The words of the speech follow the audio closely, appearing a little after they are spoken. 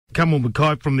Kamal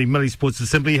Mackay from the Mallee Sports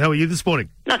Assembly. How are you this morning?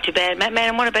 Not too bad, Matt.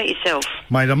 And what about yourself?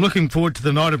 Mate, I'm looking forward to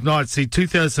the night of nights. The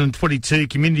 2022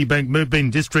 Community Bank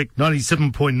Moorabool District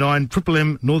 97.9 Triple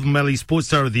M Northern Mallee Sports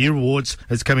Star of the Year Awards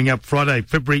is coming up Friday,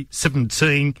 February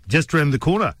 17, just around the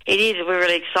corner. It is. We're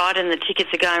really excited and the tickets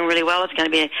are going really well. It's going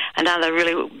to be another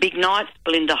really big night.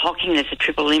 Belinda Hocking, there's a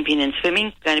triple Olympian in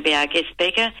swimming, going to be our guest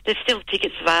speaker. There's still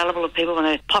tickets available if people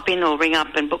want to pop in or ring up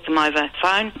and book them over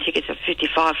phone. Tickets are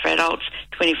 $55 for adults,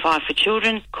 $25 for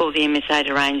children. Call the MSA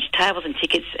to arrange tables and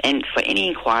tickets and for any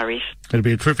inquiries. It'll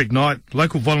be a terrific night.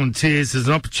 Local volunteers, there's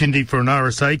an opportunity for an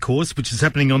RSA course, which is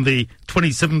happening on the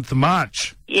 27th of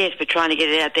March. Yes, we're trying to get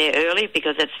it out there early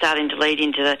because that's starting to lead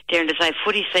into the Dare to Say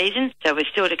footy season. So we're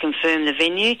still to confirm the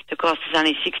venue. The cost is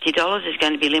only $60. There's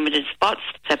going to be limited spots,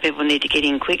 so people need to get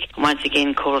in quick. And once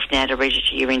again, call us now to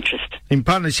register your interest. In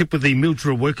partnership with the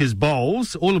Mildura Workers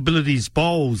Bowls, All Abilities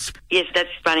Bowls. Yes, that's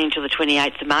running until the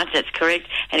 28th of March, that's correct.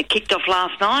 And it kicked off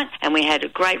last night, and we had a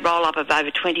great roll-up of over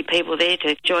 20 people there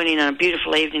to join in on a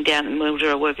beautiful evening down at the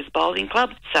Mildura Workers Bowling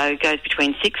Club. So it goes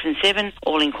between 6 and 7,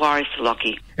 all inquiries to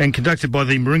Lockie. And conducted by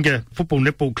the Moringa Football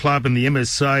Netball Club and the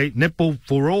MSA, Netball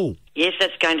for All. Yes,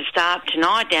 that's going to start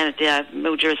tonight down at the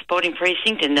Mildura Sporting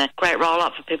Precinct, and a great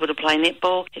roll-up for people to play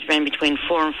netball. It's ran between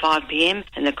 4 and 5 p.m,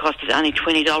 and the cost is only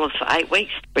 $20 for 8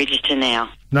 weeks. Register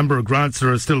now. Number of grants that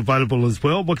are still available as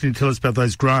well. What can you tell us about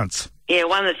those grants? Yeah,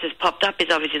 one that's just popped up is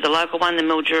obviously the local one, the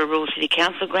Mildura Rural City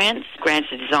Council grants. Grants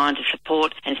are designed to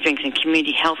support and strengthen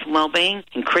community health and wellbeing,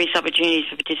 increase opportunities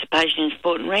for participation in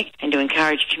sport and rec, and to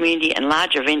encourage community and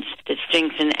larger events that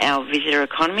strengthen our visitor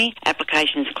economy.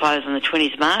 Applications close on the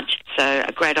 20th of March, so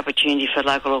a great opportunity for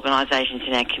local organisations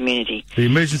in our community. The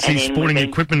Emergency Sporting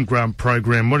Equipment Grant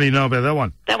Program, what do you know about that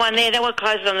one? That one there, that one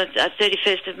closes on the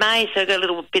 31st of May, so we've got a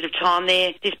little bit of time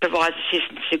there. This provides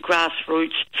assistance to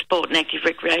grassroots sport and active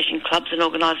recreation clubs and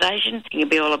organisations. It can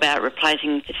be all about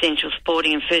replacing essential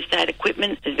sporting and first aid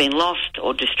equipment that's been lost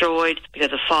or destroyed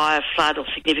because of fire, flood or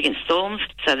significant storms.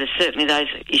 So there's certainly those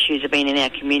issues have been in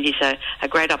our community, so a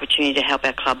great opportunity to help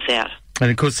our clubs out. And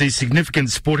of course the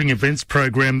Significant Sporting Events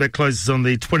Program, that closes on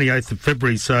the 28th of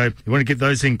February, so you want to get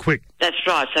those in quick. That's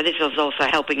right. So this was also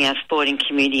helping our sporting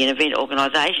community and event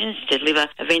organisations to deliver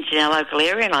events in our local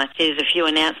area. And I see there's a few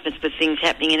announcements with things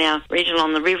happening in our region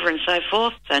on the river and so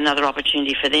forth. So another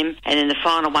opportunity for them. And then the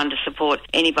final one to support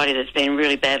anybody that's been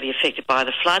really badly affected by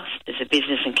the floods. There's a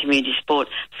Business and Community Sport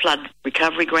Flood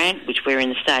Recovery Grant, which we're in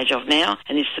the stage of now.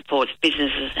 And this supports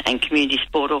businesses and community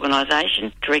sport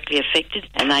organisations directly affected.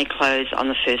 And they close on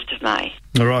the 1st of May.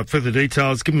 All right, further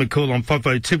details, give them a call on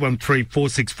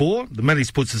 50213464, the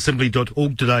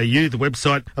MalleySportsAssembly.org.au, the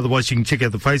website. Otherwise, you can check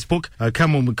out the Facebook.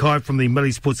 Kamal Mackay from the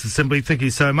Mallee Sports Assembly, thank you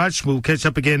so much. We'll catch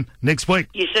up again next week.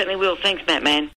 You certainly will. Thanks, Matt, man.